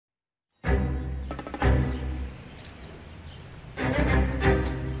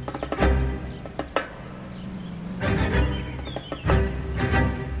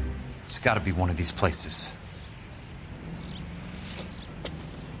It's gotta be one of these places.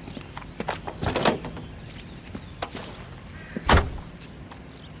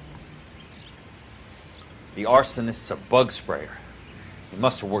 The arsonist's a bug sprayer. He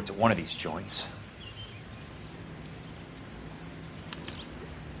must have worked at one of these joints.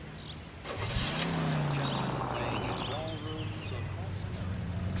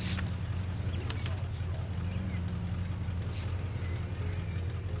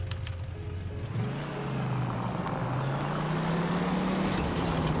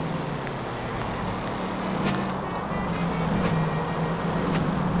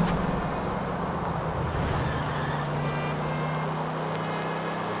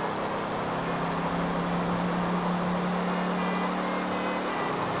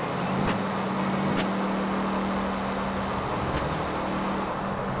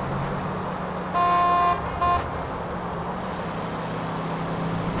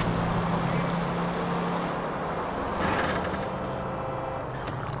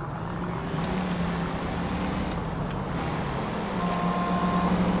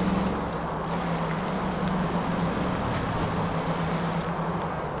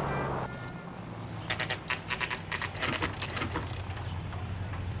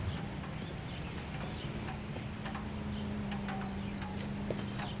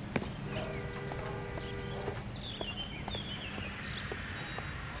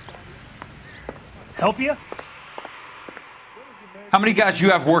 Help you? How many guys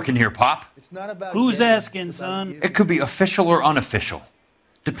you have working here, Pop? Who's asking, son? It could be official or unofficial.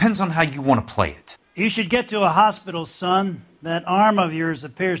 Depends on how you want to play it. You should get to a hospital, son. That arm of yours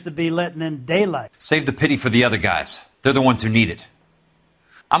appears to be letting in daylight. Save the pity for the other guys. They're the ones who need it.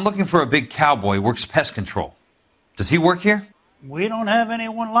 I'm looking for a big cowboy who works pest control. Does he work here? We don't have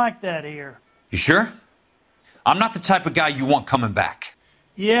anyone like that here. You sure? I'm not the type of guy you want coming back.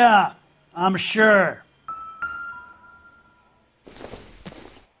 Yeah, I'm sure.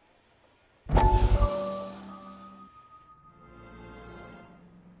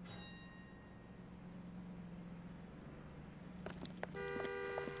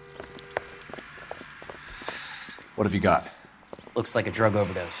 What have you got? Looks like a drug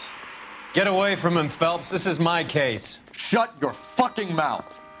overdose. Get away from him, Phelps. This is my case. Shut your fucking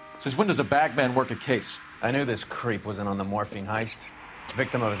mouth! Since when does a bagman work a case? I knew this creep was in on the morphine heist.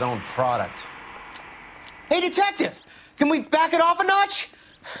 Victim of his own product. Hey, detective! Can we back it off a notch?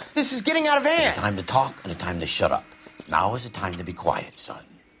 This is getting out of hand. There's a time to talk and a time to shut up. Now is the time to be quiet, son.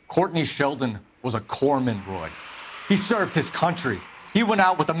 Courtney Sheldon was a corpsman, Roy. He served his country. He went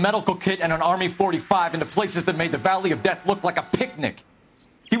out with a medical kit and an Army 45 into places that made the Valley of Death look like a picnic.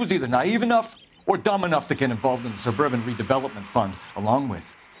 He was either naive enough or dumb enough to get involved in the Suburban Redevelopment Fund, along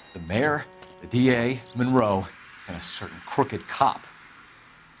with the mayor, the DA, Monroe, and a certain crooked cop.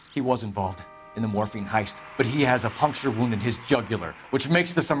 He was involved in the morphine heist, but he has a puncture wound in his jugular, which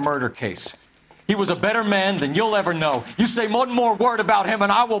makes this a murder case. He was a better man than you'll ever know. You say one more word about him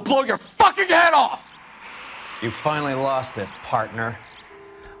and I will blow your fucking head off! You finally lost it, partner.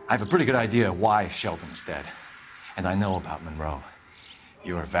 I have a pretty good idea why Sheldon's dead. And I know about Monroe.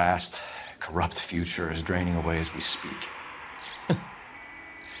 Your vast, corrupt future is draining away as we speak.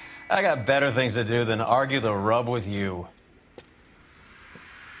 I got better things to do than argue the rub with you.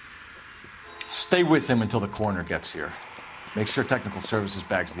 Stay with him until the coroner gets here. Make sure technical services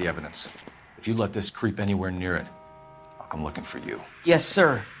bags the evidence. If you let this creep anywhere near it, I'll come looking for you. Yes,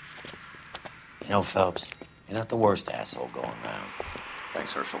 sir. You know, Phelps, you're not the worst asshole going round.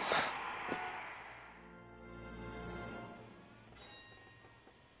 Thanks, Herschel.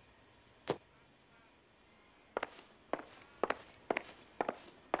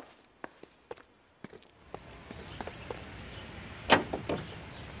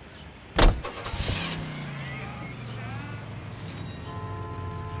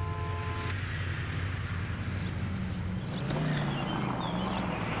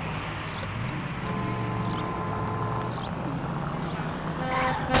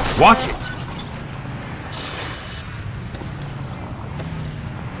 Watch it!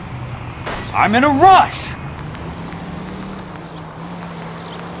 I'm in a rush!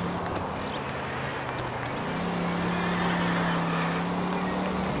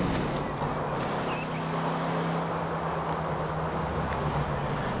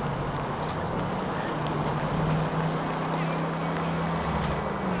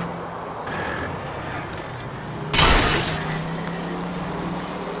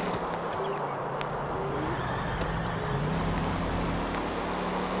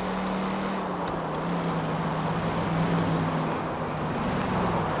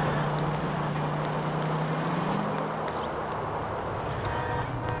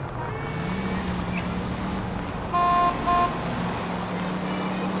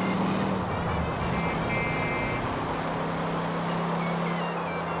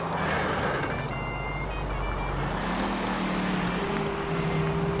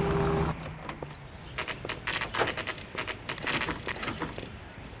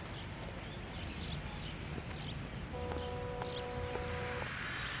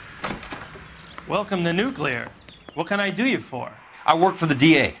 Welcome to Nuclear. What can I do you for? I work for the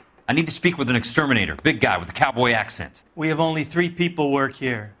DA. I need to speak with an exterminator, big guy with a cowboy accent. We have only 3 people work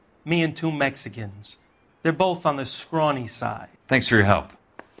here. Me and 2 Mexicans. They're both on the scrawny side. Thanks for your help.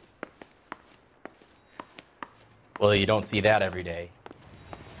 Well, you don't see that every day.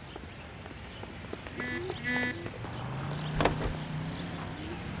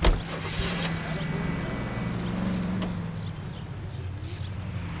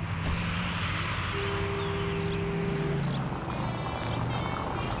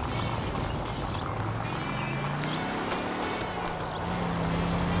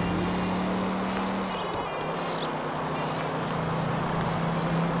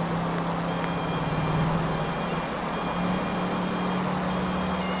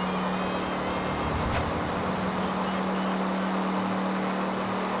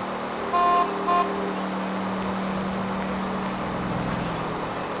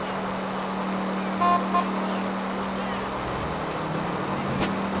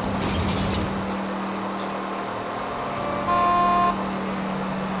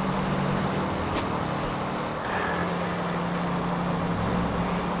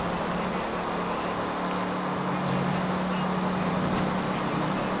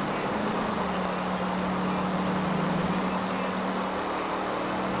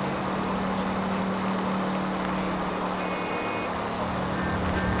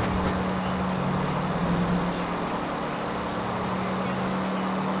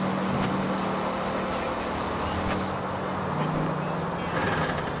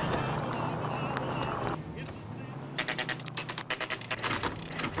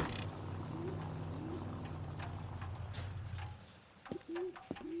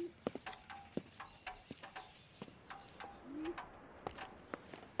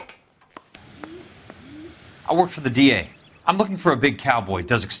 I work for the DA. I'm looking for a big cowboy who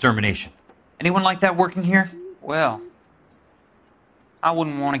does extermination. Anyone like that working here? Well, I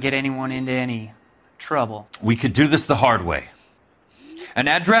wouldn't want to get anyone into any trouble. We could do this the hard way. An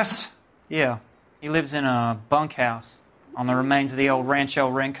address? Yeah, he lives in a bunkhouse on the remains of the old Rancho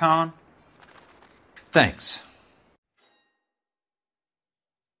Rincon. Thanks.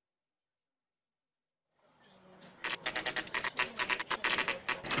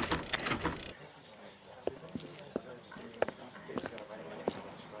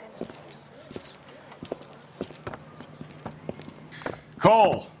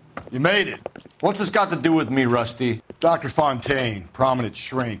 Cole, you made it. What's this got to do with me, Rusty? Dr. Fontaine, prominent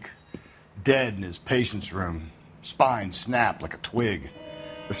shrink, dead in his patient's room. Spine snapped like a twig.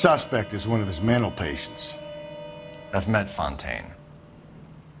 The suspect is one of his mental patients. I've met Fontaine.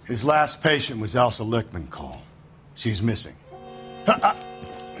 His last patient was Elsa Lichtman, Cole. She's missing.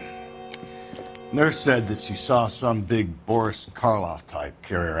 Nurse said that she saw some big Boris Karloff type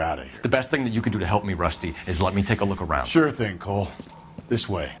carry her out of here. The best thing that you can do to help me, Rusty, is let me take a look around. Sure thing, Cole. This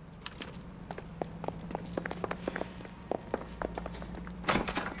way.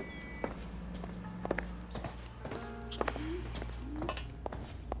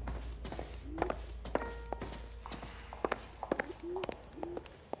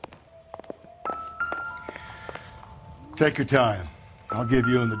 Take your time. I'll give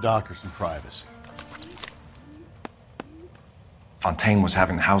you and the doctor some privacy. Fontaine was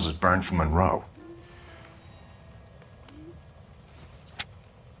having the houses burned for Monroe.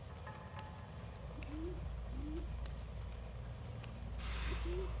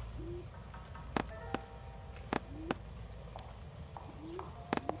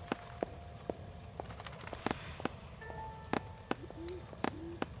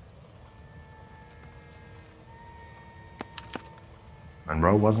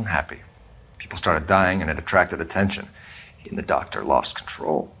 Monroe wasn't happy. People started dying and it attracted attention. He and the doctor lost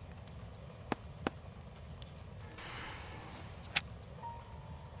control.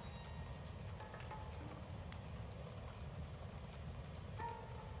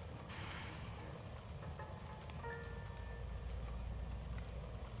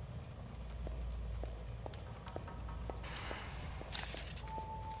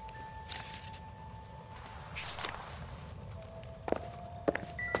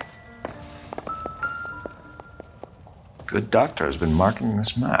 Good doctor has been marking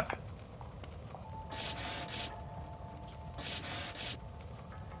this map.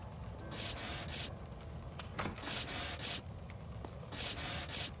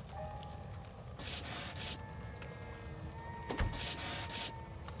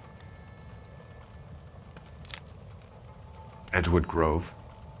 Edgewood Grove,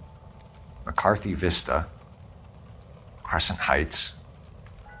 McCarthy Vista, Crescent Heights,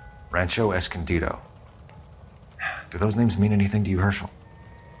 Rancho Escondido. Do those names mean anything to you, Herschel?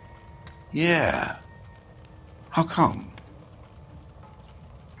 Yeah. How come?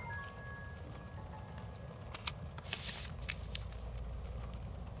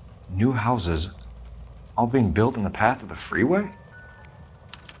 New houses all being built in the path of the freeway?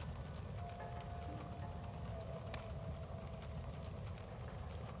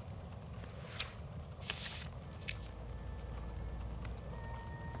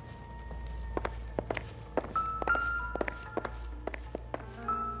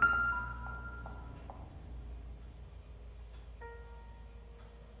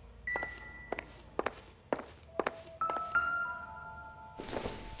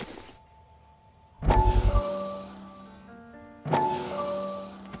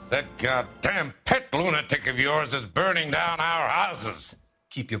 That goddamn pet lunatic of yours is burning down our houses.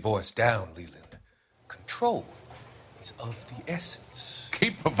 Keep your voice down, Leland. Control is of the essence.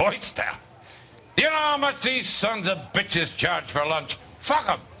 Keep your voice down? Do you know how much these sons of bitches charge for lunch? Fuck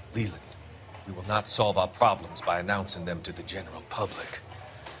them! Leland, we will not solve our problems by announcing them to the general public.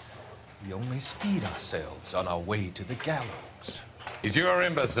 We only speed ourselves on our way to the gallows. He's your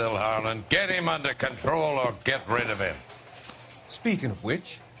imbecile, Harlan. Get him under control or get rid of him. Speaking of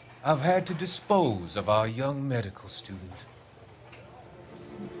which, I've had to dispose of our young medical student.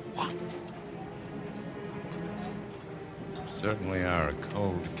 What? You certainly are a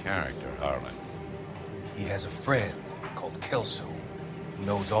cold character, Harlan. He has a friend called Kelso who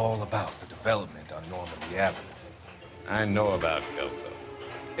knows all about the development on Normandy Avenue. I know about Kelso.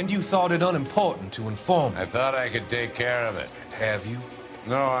 And you thought it unimportant to inform me. I thought I could take care of it. And have you?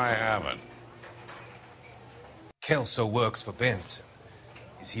 No, I haven't. Kelso works for Benson.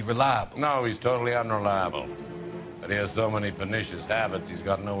 Is he reliable? No, he's totally unreliable. But he has so many pernicious habits, he's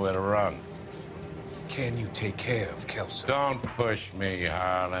got nowhere to run. Can you take care of Kelso? Don't push me,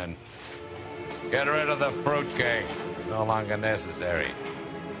 Harlan. Get rid of the fruitcake. It's no longer necessary.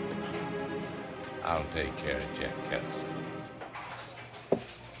 I'll take care of Jack Kelso.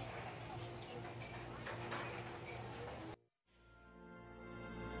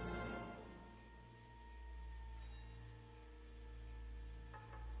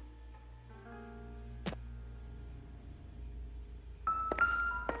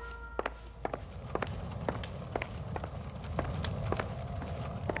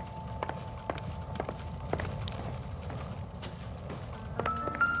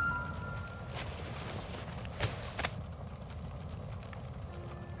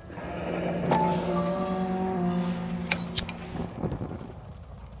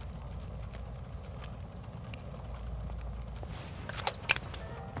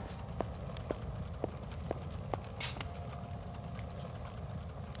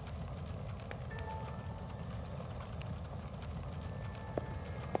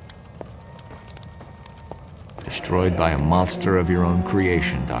 Destroyed by a monster of your own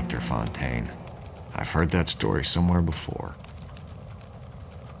creation, Dr. Fontaine. I've heard that story somewhere before.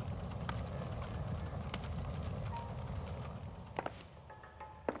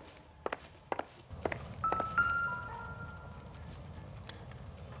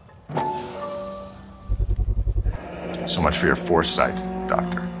 So much for your foresight,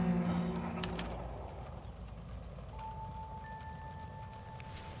 Doctor.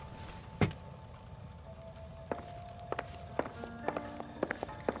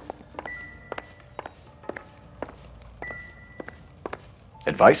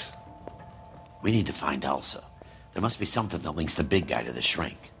 Advice? We need to find Elsa. There must be something that links the big guy to the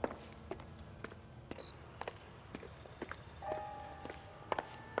shrink.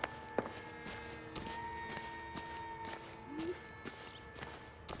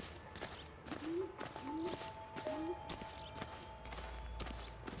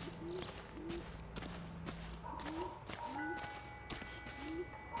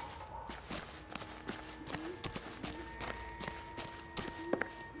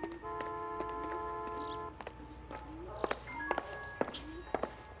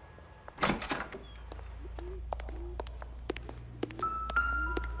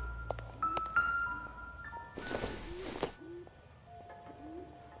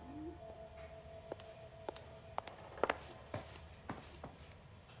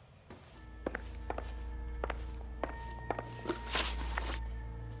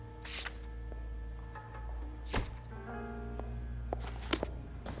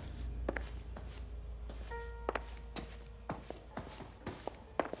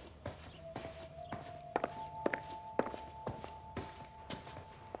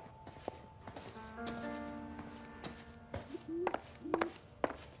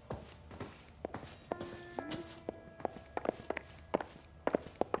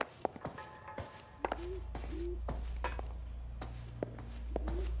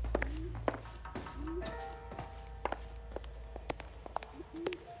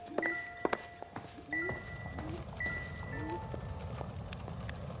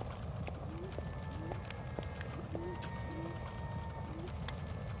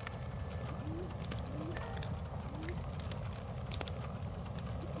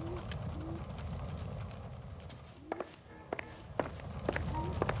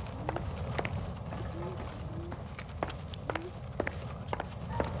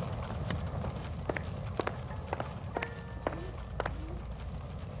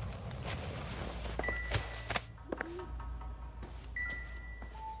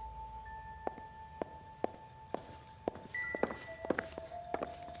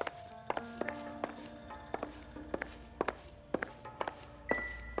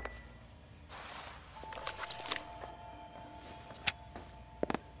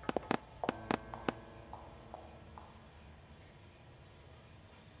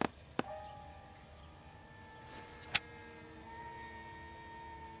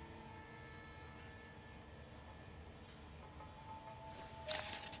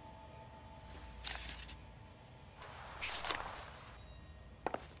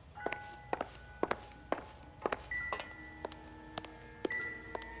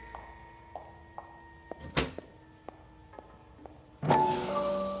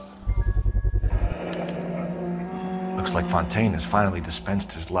 Looks like Fontaine has finally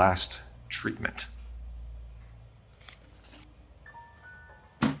dispensed his last treatment.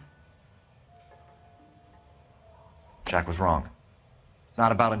 Jack was wrong. It's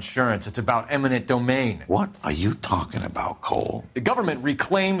not about insurance, it's about eminent domain. What are you talking about, Cole? The government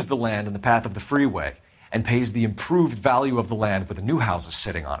reclaims the land in the path of the freeway and pays the improved value of the land with the new houses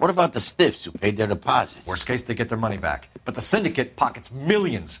sitting on it. What about the stiffs who paid their deposits? Worst case, they get their money back. But the syndicate pockets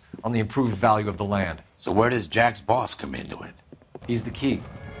millions on the improved value of the land. So where does Jack's boss come into it? He's the key.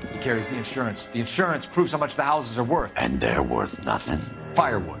 He carries the insurance. The insurance proves how much the houses are worth. And they're worth nothing?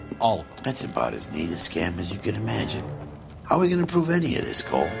 Firewood, all of them. That's about as neat a scam as you can imagine. How are we going to prove any of this,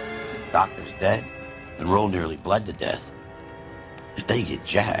 Cole? Doctor's dead, and Roll nearly bled to death. If they get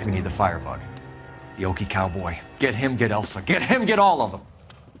Jack... We need the firebug. The Okie cowboy. Get him, get Elsa. Get him, get all of them.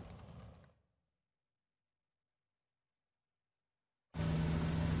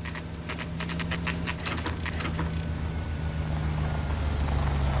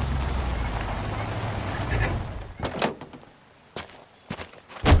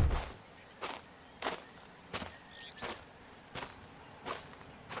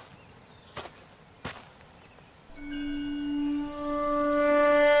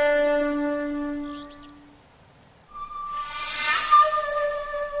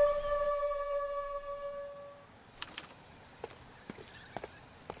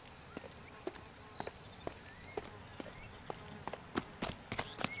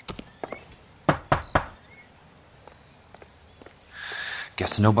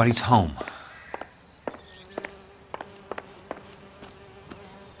 Guess nobody's home.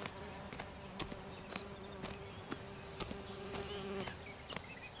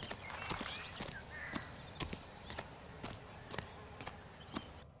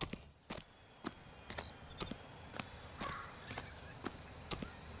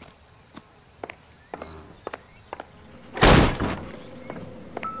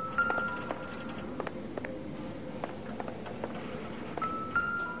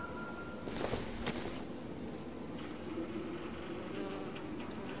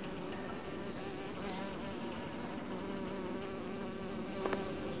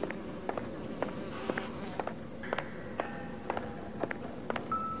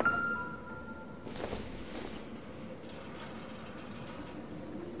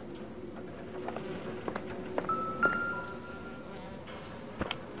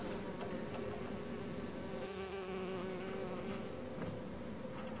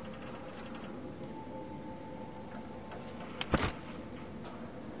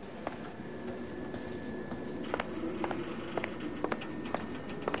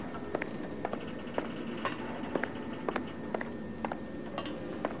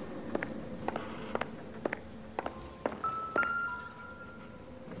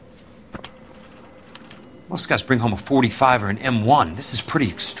 Most guys bring home a 45 or an M1. This is pretty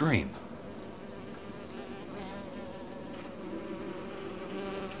extreme.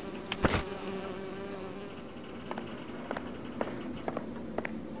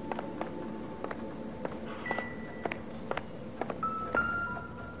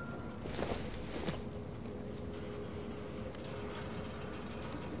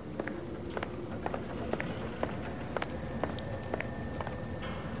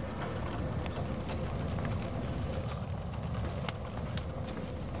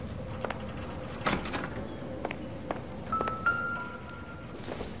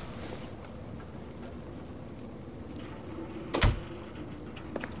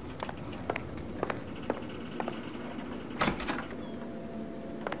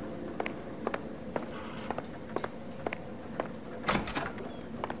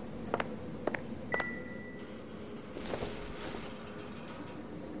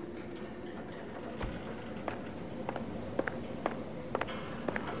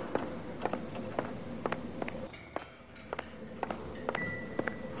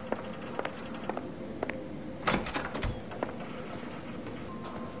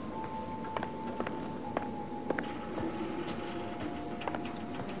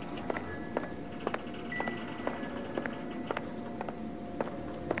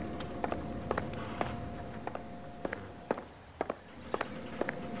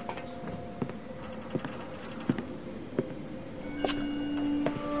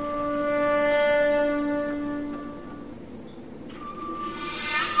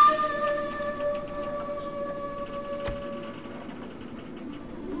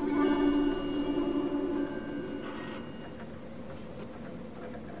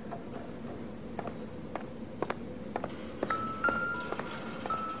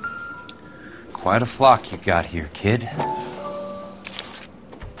 Quite a flock you got here, kid.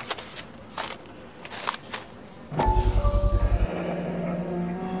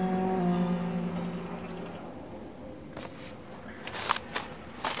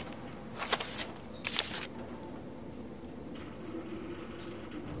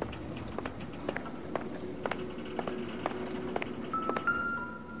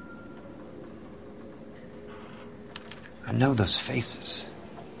 know those faces.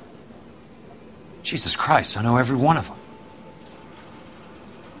 Jesus Christ, I know every one of them.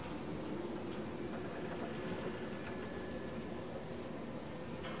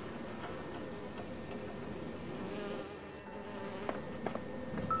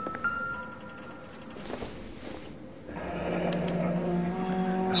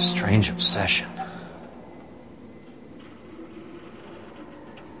 A strange obsession.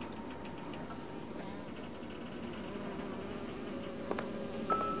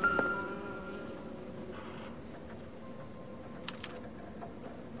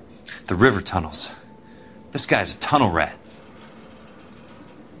 The river tunnels. This guy's a tunnel rat.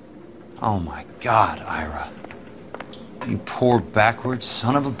 Oh my God, Ira. You poor backward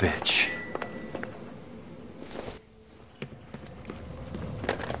son of a bitch.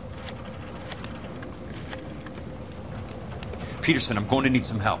 Peterson, I'm going to need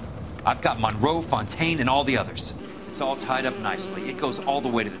some help. I've got Monroe, Fontaine, and all the others. It's all tied up nicely. It goes all the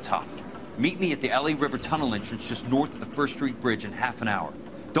way to the top. Meet me at the LA River Tunnel entrance just north of the First Street Bridge in half an hour.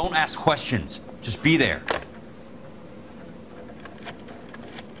 Don't ask questions. Just be there.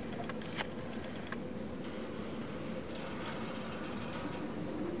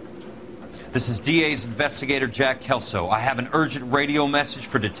 This is DA's investigator Jack Kelso. I have an urgent radio message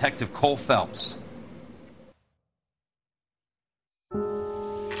for Detective Cole Phelps.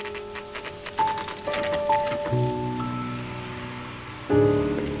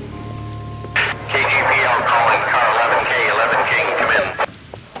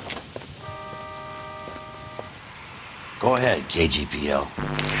 Go ahead, KGPL.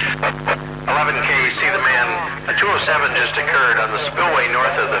 11K, see the man. A 207 just occurred on the spillway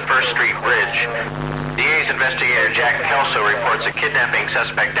north of the First Street Bridge. DA's investigator Jack Kelso reports a kidnapping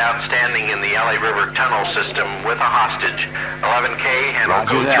suspect outstanding in the LA River tunnel system with a hostage. 11K, handle Roger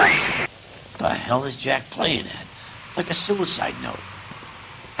code that. 3. The hell is Jack playing at? Like a suicide note.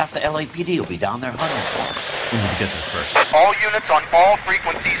 Half the LAPD will be down there hunting for him. We need to get there first. All units on all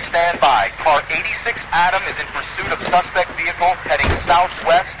frequencies stand by. Car 86 Adam is in pursuit of suspect vehicle heading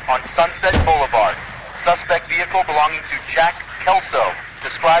southwest on Sunset Boulevard. Suspect vehicle belonging to Jack Kelso,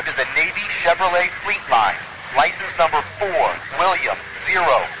 described as a Navy Chevrolet Fleetline. License number 4, William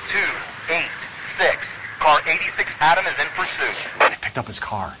 0286. Car 86 Adam is in pursuit. They picked up his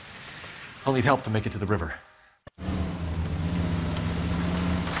car. I'll need help to make it to the river.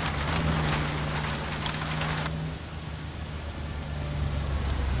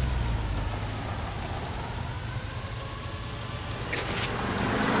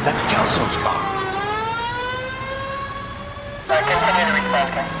 That's Kelso's car. Continue to respond,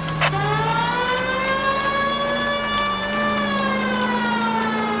 sir.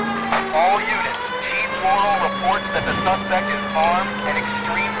 All units, Chief Laurel reports that the suspect is armed and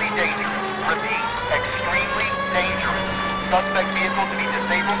extremely dangerous. Repeat, extremely dangerous. Suspect vehicle to be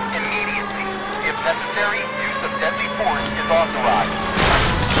disabled immediately. If necessary, use of deadly force is authorized.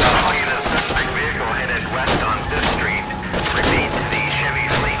 All units, suspect vehicle headed west on 5th Street. Repeat, the Chevy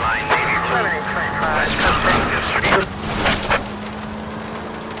Fleetline Navy Blue. West on 5th Street.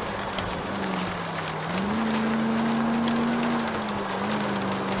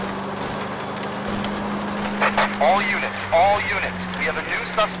 All units, we have a new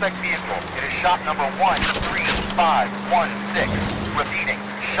suspect vehicle. It is shop number 13516. Repeating,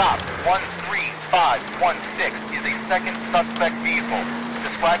 shop 13516 is a second suspect vehicle,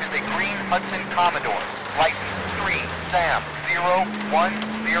 described as a green Hudson Commodore, license 3 Sam 0102,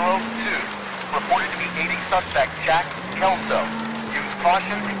 reported to be aiding suspect Jack Kelso. Use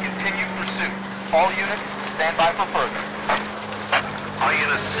caution and continue pursuit. All units, stand by for further. All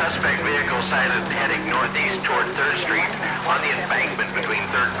units, suspect vehicle sighted heading northeast toward 3rd Street on the embankment between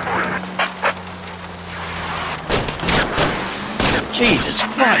 3rd and 4th. Jesus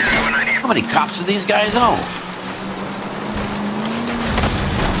Christ! How many cops do these guys own?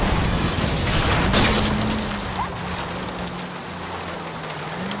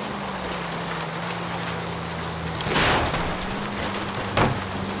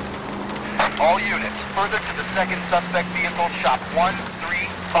 All units, further to the second suspect vehicle, shop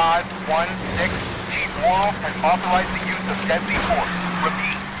 13516. Chief Laurel has authorized the use of deadly force.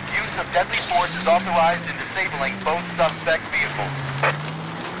 Repeat, use of deadly force is authorized in disabling both suspect vehicles.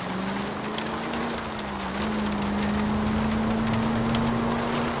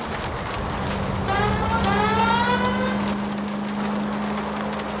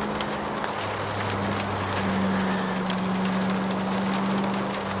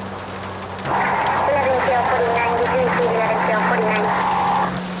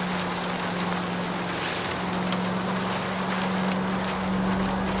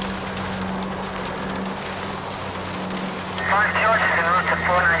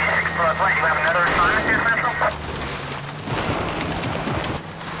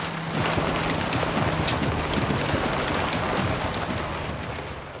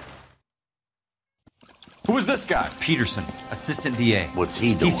 is this guy? Peterson, assistant DA. What's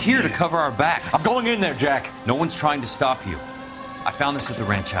he doing? He's here to cover our backs. I'm going in there, Jack. No one's trying to stop you. I found this at the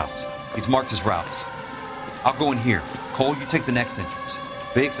ranch house. He's marked his routes. I'll go in here. Cole, you take the next entrance.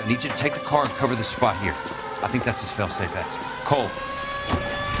 Biggs, I need you to take the car and cover this spot here. I think that's his fail-safe exit. Cole,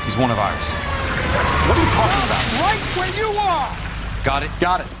 he's one of ours. What are you talking about? Right where you are! Got it?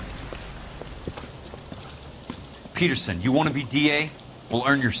 Got it. Peterson, you want to be DA? We'll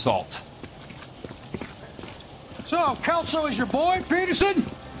earn your salt. So, Kelso is your boy, Peterson?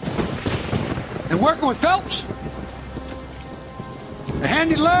 And working with Phelps? A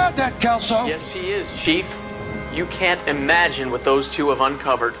handy lad, that Kelso. Yes, he is, Chief. You can't imagine what those two have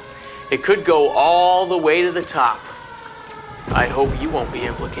uncovered. It could go all the way to the top. I hope you won't be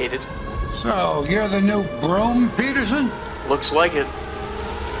implicated. So, you're the new broom, Peterson? Looks like it.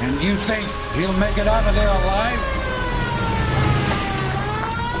 And you think he'll make it out of there alive?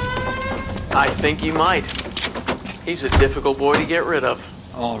 I think he might. He's a difficult boy to get rid of.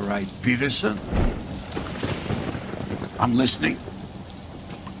 All right, Peterson. I'm listening.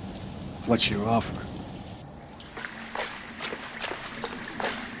 What's your offer?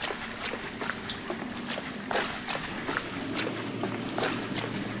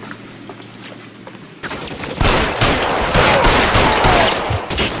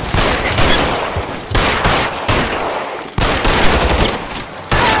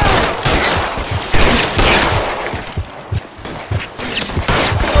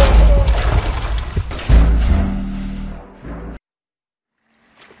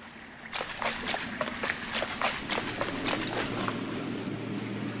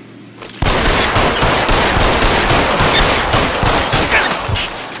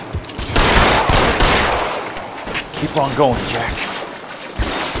 Keep on going, Jack.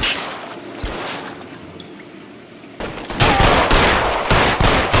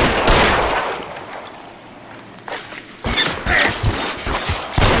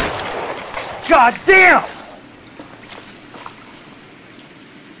 God damn!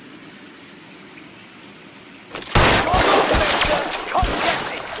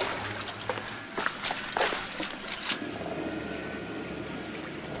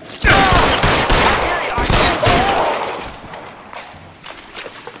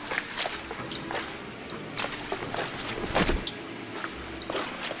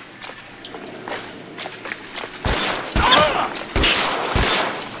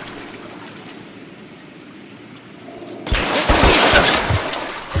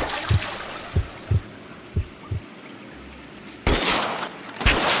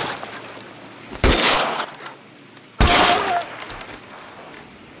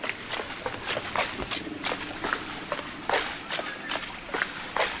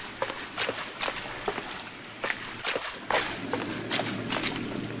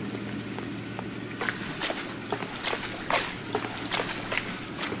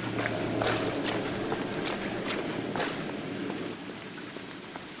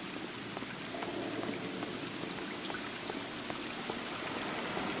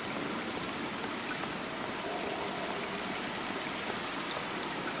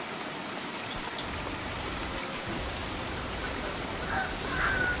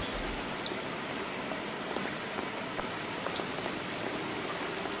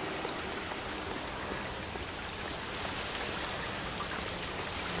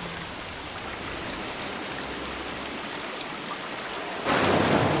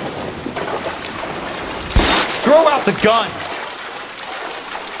 Throw out the guns!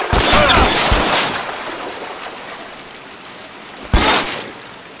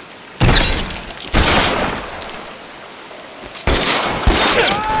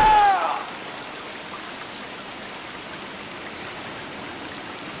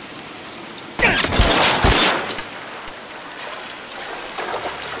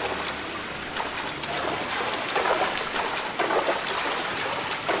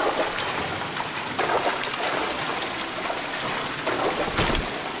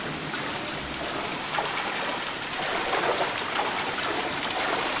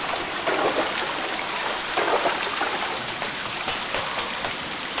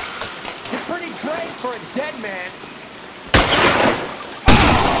 For a dead man.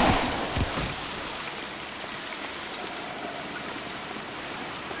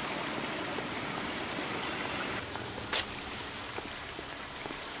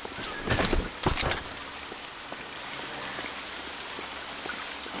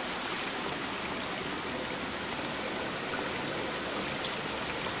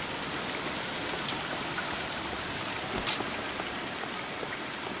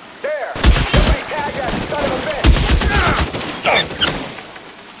 There! Somebody tag that son of a bitch!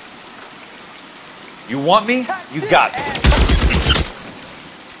 You want me? You got me.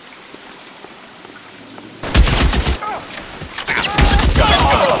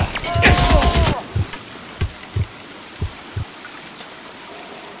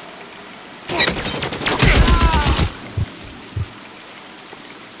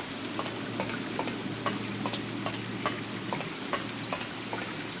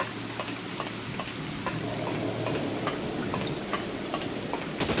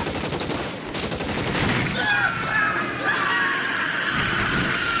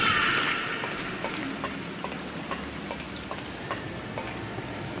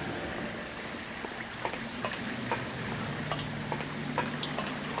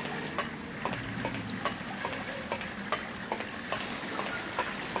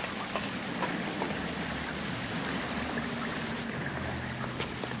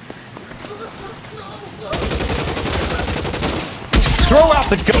 Throw out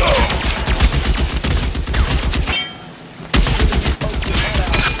the gun!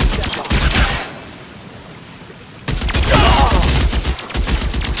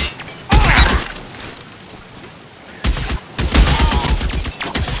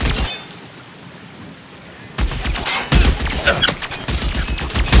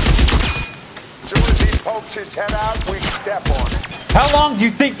 Soon as he pokes his head out, we step on it. How long do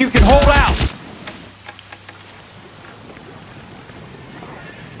you think you can hold out?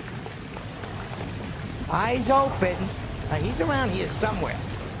 Eyes open. He's around here somewhere.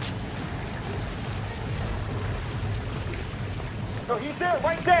 No, he's there,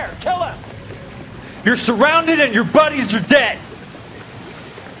 right there. Kill him. You're surrounded and your buddies are dead.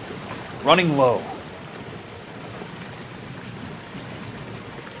 Running low.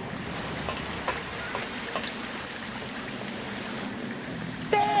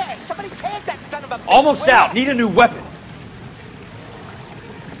 There! Somebody take that son of a bitch! Almost out. Need a new weapon.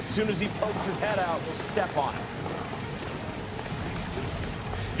 As soon as he pokes his head out, we'll step on it.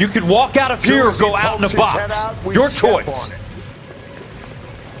 You can walk out of here or go out in a box. Your choice.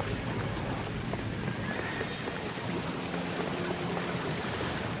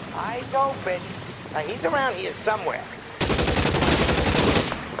 Eyes open. He's around here somewhere.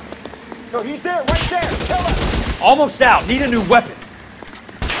 No, he's there, right there. Kill him. Almost out. Need a new weapon.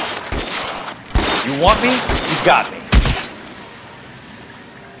 You want me? You got me.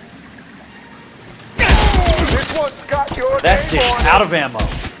 This one's got your That's name it. on Out of ammo.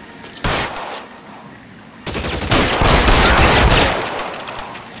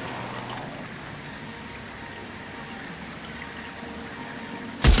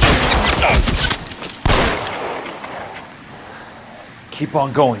 Keep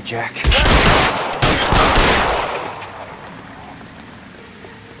on going, Jack.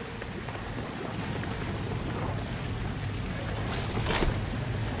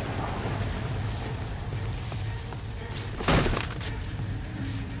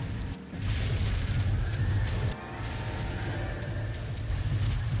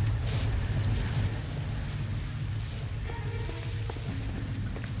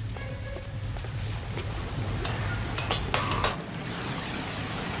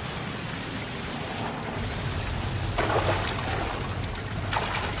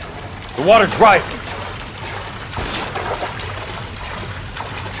 The water's rising.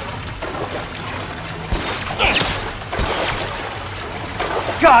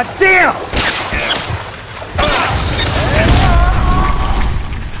 God damn!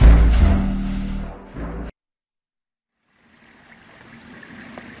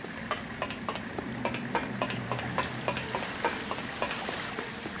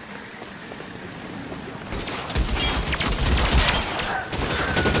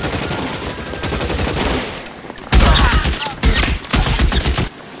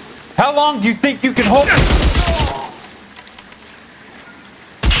 How long do you think you can hold it?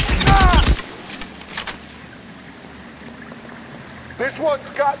 This one's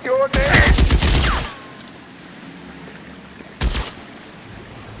got your name.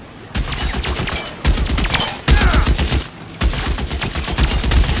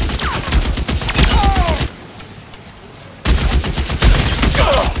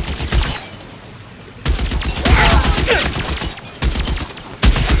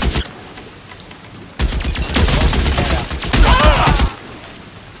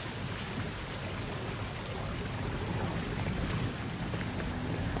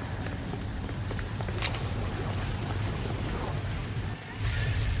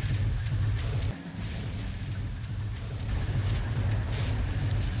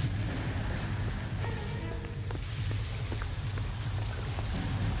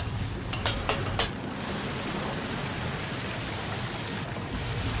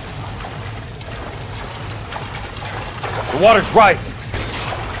 The water's rising.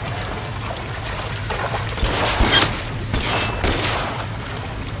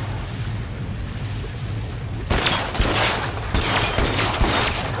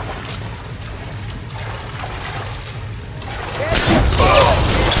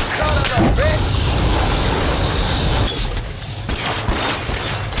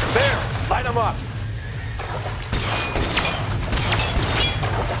 There! Light them up!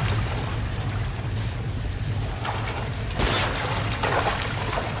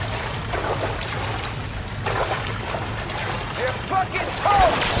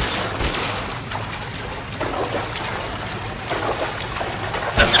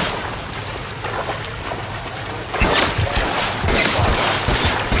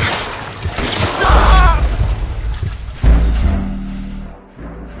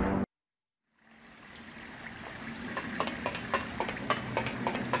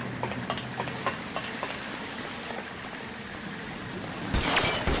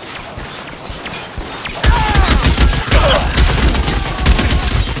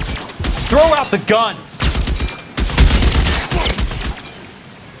 Throw out the guns!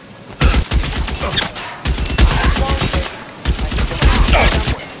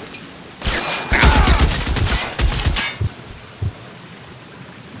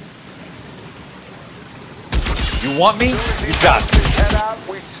 You want me? You got me. Head out,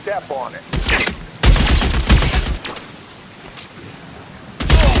 we step on it.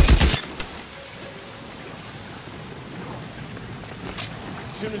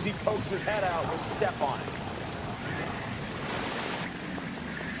 As soon as he pokes his head out, we'll step on it.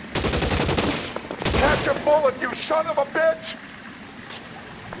 Catch a bullet, you son of a bitch!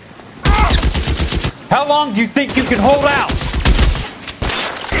 How long do you think you can hold out?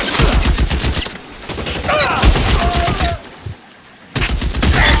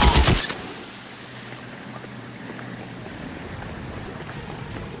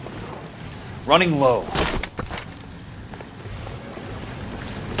 Running low.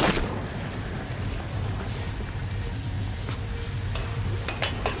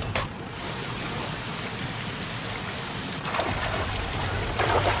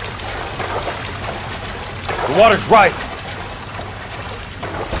 The water's rising.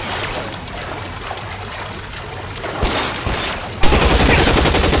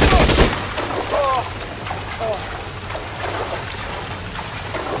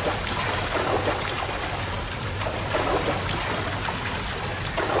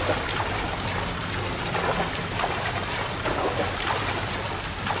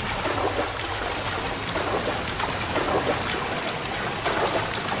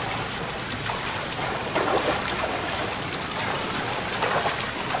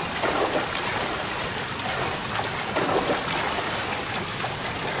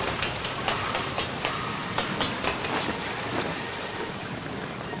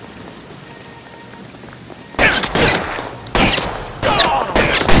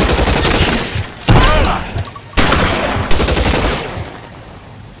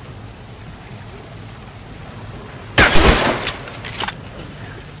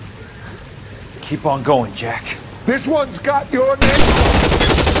 Keep on going, Jack. This one's got your name.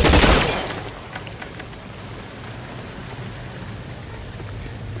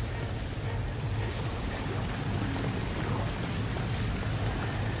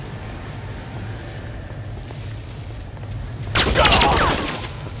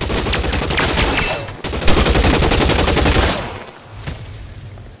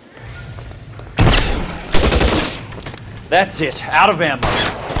 That's it. Out of ammo.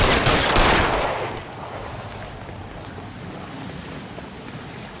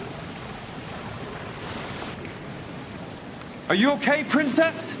 Are you okay,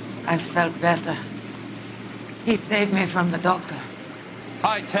 Princess? I felt better. He saved me from the doctor.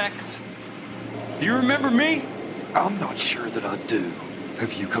 Hi, Tex. Do you remember me? I'm not sure that I do.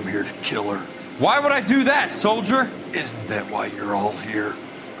 Have you come here to kill her? Why would I do that, soldier? Isn't that why you're all here?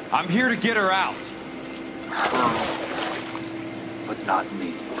 I'm here to get her out. Her, but not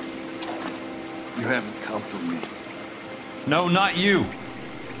me. You haven't come for me. No, not you.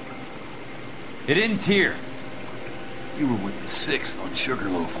 It ends here. You were with the 6th on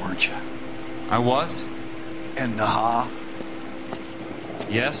Sugarloaf, weren't you? I was? And Naha?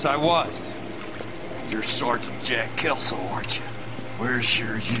 Yes, I was. You're Sergeant Jack Kelso, aren't you? Where's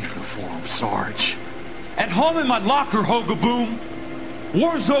your uniform, Sarge? At home in my locker, Hogaboom.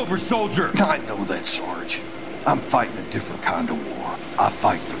 War's over, soldier. I know that, Sarge. I'm fighting a different kind of war. I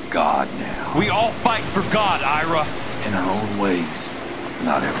fight for God now. We all fight for God, Ira. In our own ways.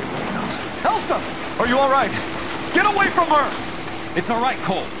 Not everybody knows it. Elsa! Are you all right? Get away from her! It's all right,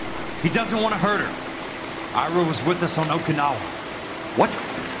 Cole. He doesn't want to hurt her. Ira was with us on Okinawa. What?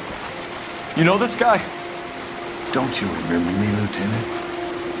 You know this guy? Don't you remember me, Lieutenant?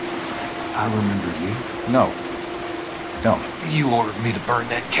 I remember you. No. Don't. You ordered me to burn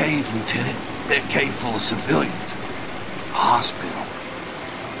that cave, Lieutenant. That cave full of civilians. A hospital.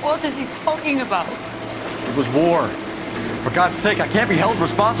 What is he talking about? It was war. For God's sake, I can't be held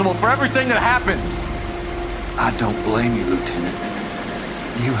responsible for everything that happened. I don't blame you, Lieutenant.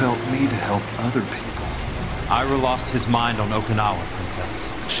 You helped me to help other people. Ira lost his mind on Okinawa,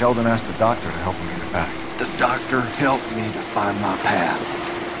 Princess. Sheldon asked the doctor to help him get it back. The doctor helped me to find my path.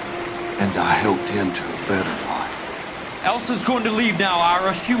 And I helped him to a better life. Elsa's going to leave now,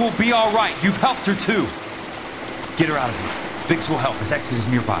 Ira. She will be all right. You've helped her, too. Get her out of here. Biggs will help. His exit is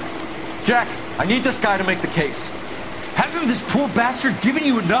nearby. Jack, I need this guy to make the case. Hasn't this poor bastard given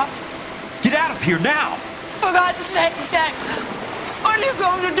you enough? Get out of here now! For God's sake, Jack! What are you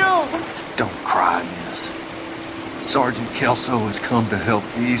going to do? Don't cry, miss. Sergeant Kelso has come to help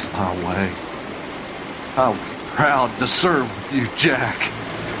ease my way. I was proud to serve with you, Jack.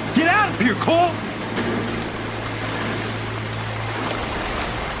 Get out of here, Cole!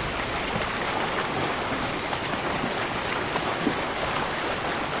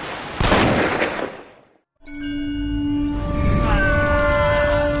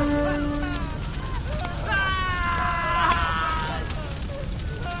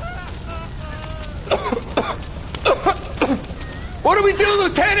 What do we do,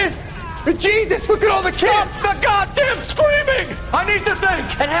 Lieutenant? Jesus, look at all the kids! Stop the goddamn screaming! I need to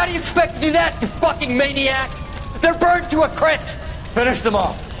think! And how do you expect to do that, you fucking maniac? They're burned to a crisp! Finish them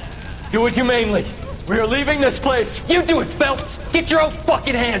off. Do it humanely. We are leaving this place. You do it, Phelps! Get your own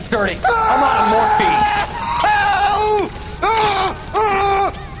fucking hands dirty! I'm out of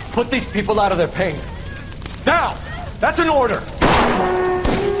morphine! Put these people out of their pain. Now! That's an order!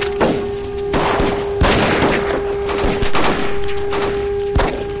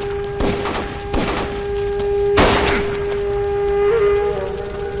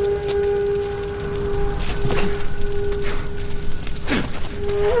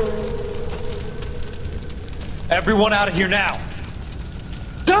 Everyone out of here now.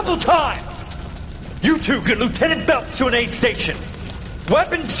 Double time! You two get Lieutenant Phelps to an aid station.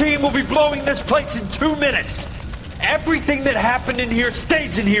 Weapons team will be blowing this place in 2 minutes. Everything that happened in here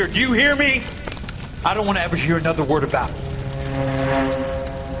stays in here. Do you hear me? I don't want to ever hear another word about it.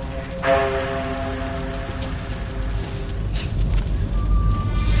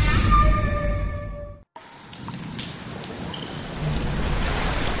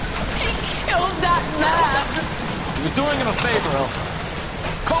 He was doing him a favor, Elsa.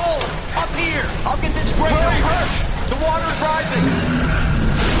 Cole, up here! I'll get this grader. Hurry! The water's rising!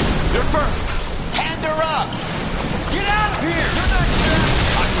 You're first! Hand her up! Get out of here! You're not Jack!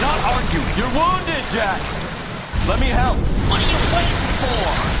 I'm not arguing. You're wounded, Jack! Let me help. What are you waiting for?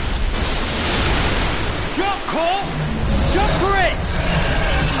 Jump, Cole! Jump for it!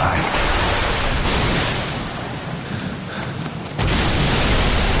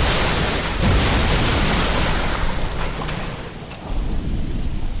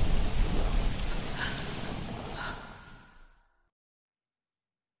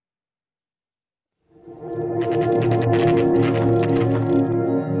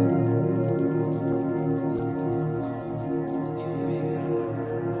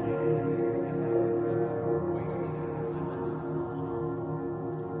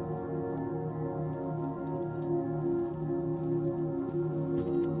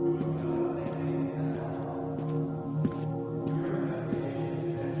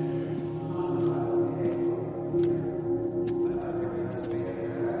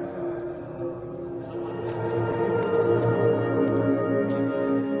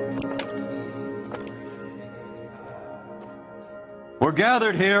 We're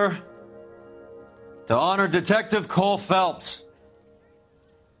gathered here to honor Detective Cole Phelps.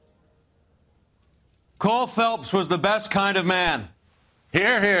 Cole Phelps was the best kind of man.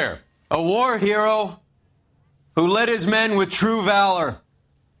 Hear, hear. A war hero who led his men with true valor.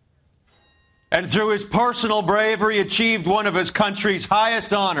 And through his personal bravery achieved one of his country's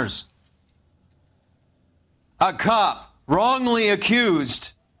highest honors. A cop wrongly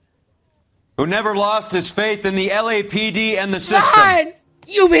accused who never lost his faith in the LAPD and the system. Fine!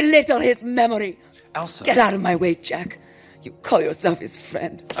 You belittle his memory. Elsa. Get out of my way, Jack. You call yourself his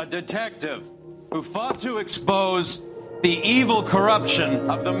friend. A detective who fought to expose the evil corruption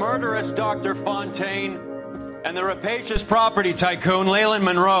of the murderous Dr. Fontaine and the rapacious property tycoon Leyland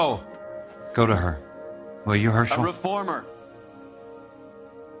Monroe. Go to her. Will you, Herschel? A reformer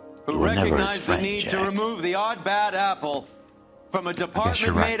who recognized the need to remove the odd bad apple from a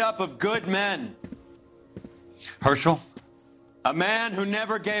department made up of good men. Herschel? A man who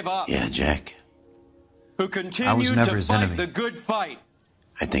never gave up. Yeah, Jack. Who I was continued never to his fight enemy. the good fight.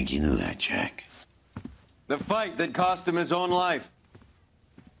 I think you knew that, Jack. The fight that cost him his own life.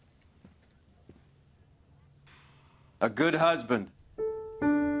 A good husband.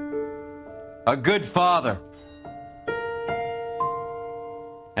 A good father.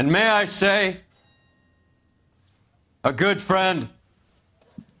 And may I say, a good friend.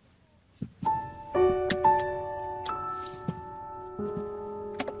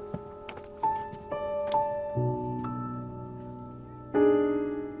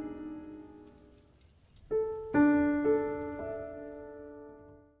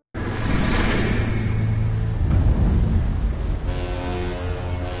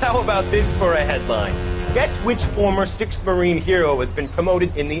 How about this for a headline? Guess which former 6th Marine hero has been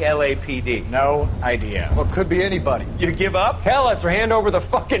promoted in the LAPD? No idea. Well, could be anybody. You give up? Tell us or hand over the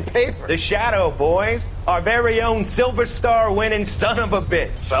fucking paper. The Shadow, boys. Our very own Silver Star winning son of a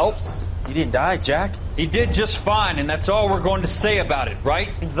bitch. Phelps? He didn't die, Jack. He did just fine, and that's all we're going to say about it, right?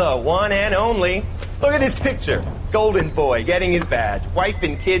 The one and only. Look at this picture. Golden boy getting his badge, wife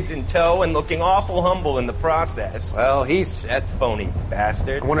and kids in tow, and looking awful humble in the process. Well, he's That phony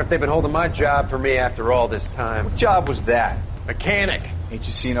bastard. I wonder if they've been holding my job for me after all this time. What job was that? Mechanic. Ain't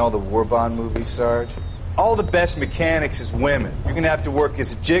you seen all the war bond movies, Sarge? All the best mechanics is women. You're gonna have to work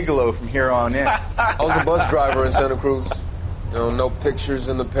as a gigolo from here on in. I was a bus driver in Santa Cruz. You know, no pictures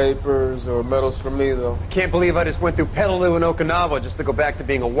in the papers or medals for me, though. I can't believe I just went through Petaloo and Okinawa just to go back to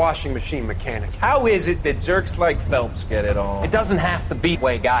being a washing machine mechanic. How is it that jerks like Phelps get it all? It doesn't have to be that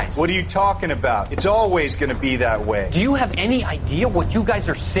way, guys. What are you talking about? It's always gonna be that way. Do you have any idea what you guys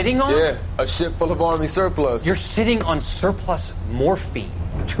are sitting on? Yeah, a ship full of Army surplus. You're sitting on surplus morphine.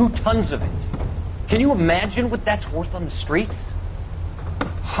 2 tons of it. Can you imagine what that's worth on the streets?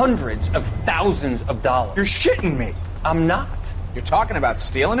 Hundreds of thousands of dollars. You're shitting me. I'm not. You're talking about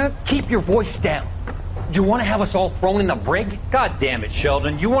stealing it? Keep your voice down. Do you want to have us all thrown in the brig? God damn it,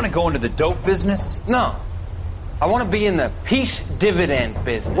 Sheldon. You want to go into the dope business? No. I want to be in the peace dividend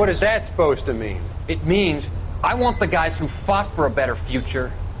business. What is that supposed to mean? It means I want the guys who fought for a better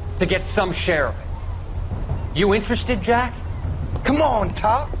future to get some share of it. You interested, Jack? Come on,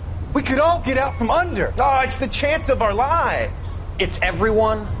 Top. We could all get out from under. Oh, it's the chance of our lives. It's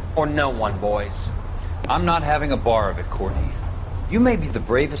everyone or no one, boys. I'm not having a bar of it, Courtney. You may be the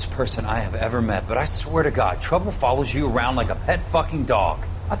bravest person I have ever met, but I swear to God, trouble follows you around like a pet fucking dog.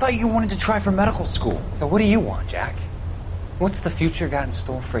 I thought you wanted to try for medical school. So what do you want, Jack? What's the future got in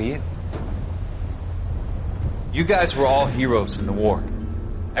store for you? You guys were all heroes in the war.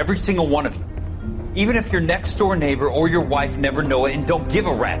 Every single one of you. Even if your next door neighbor or your wife never know it and don't give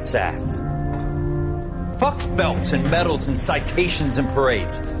a rat's ass. Fuck Phelps and medals and citations and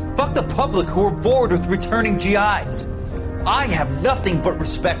parades. Fuck the public who are bored with returning GIs. I have nothing but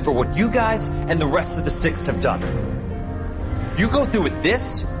respect for what you guys and the rest of the 6th have done. You go through with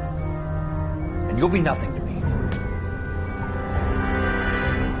this, and you'll be nothing to me.